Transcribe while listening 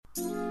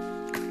Happy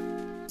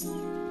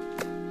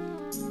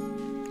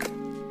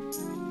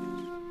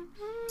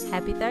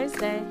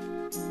Thursday!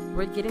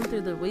 We're getting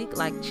through the week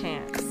like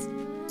champs.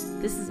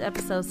 This is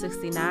episode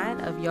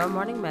 69 of Your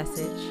Morning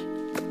Message.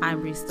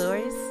 I'm Bree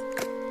Stories.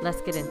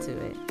 Let's get into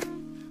it.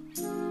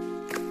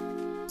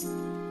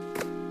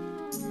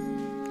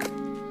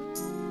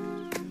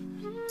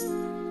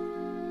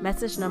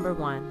 Message number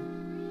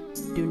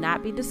 1. Do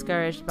not be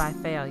discouraged by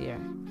failure.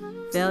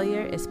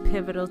 Failure is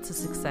pivotal to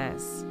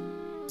success.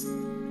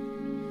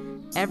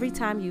 Every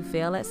time you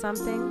fail at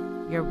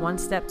something, you're one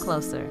step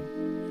closer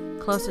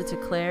to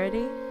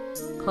clarity,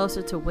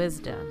 closer to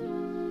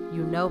wisdom.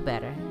 You know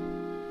better.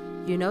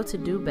 You know to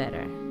do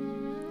better.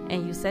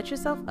 And you set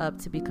yourself up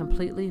to be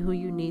completely who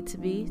you need to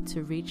be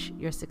to reach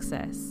your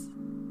success.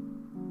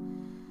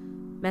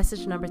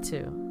 Message number 2.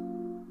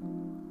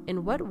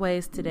 In what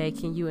ways today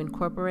can you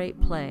incorporate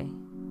play?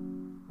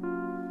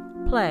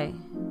 Play,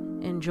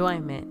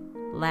 enjoyment,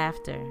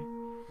 laughter.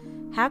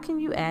 How can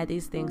you add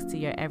these things to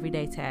your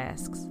everyday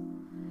tasks?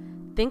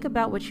 Think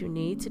about what you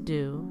need to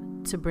do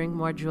to bring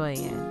more joy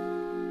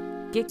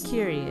in. Get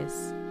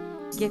curious.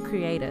 Get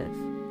creative.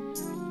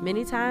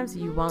 Many times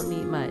you won't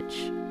need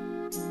much.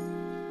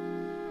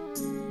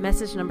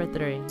 Message number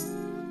 3.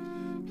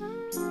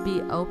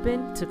 Be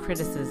open to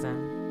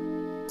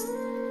criticism.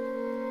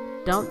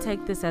 Don't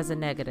take this as a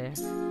negative.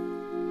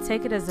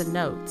 Take it as a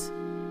note.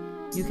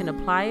 You can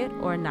apply it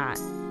or not,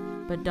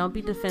 but don't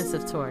be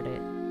defensive toward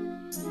it.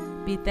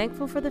 Be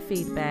thankful for the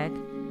feedback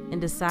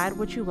and decide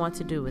what you want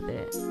to do with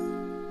it.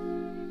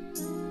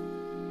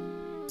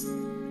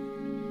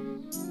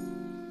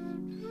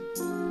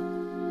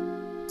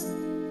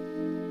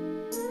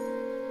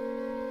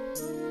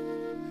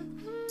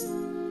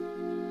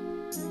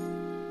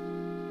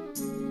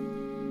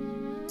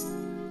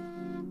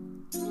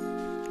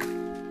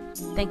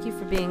 Thank you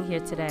for being here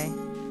today.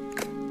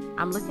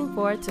 I'm looking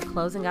forward to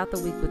closing out the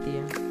week with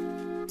you.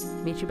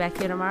 Meet you back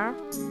here tomorrow.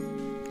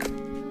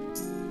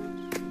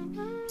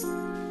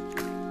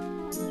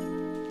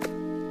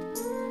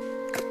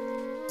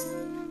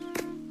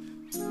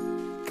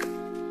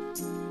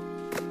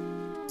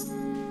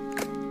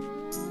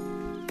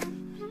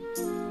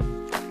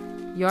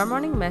 Your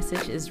Morning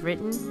Message is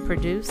written,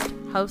 produced,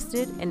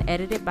 hosted, and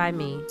edited by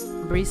me,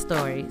 Bree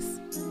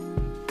Stories.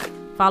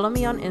 Follow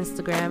me on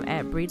Instagram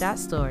at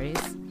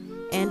Bree.stories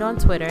and on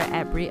Twitter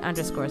at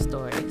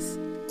Bree_stories.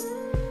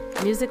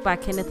 Music by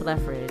Kenneth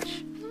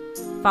Leffridge.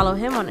 Follow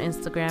him on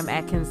Instagram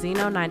at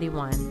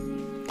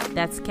Kenzino91.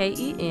 That's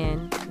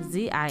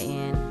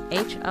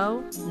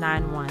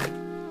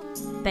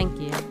KENZINHO91. Thank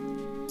you.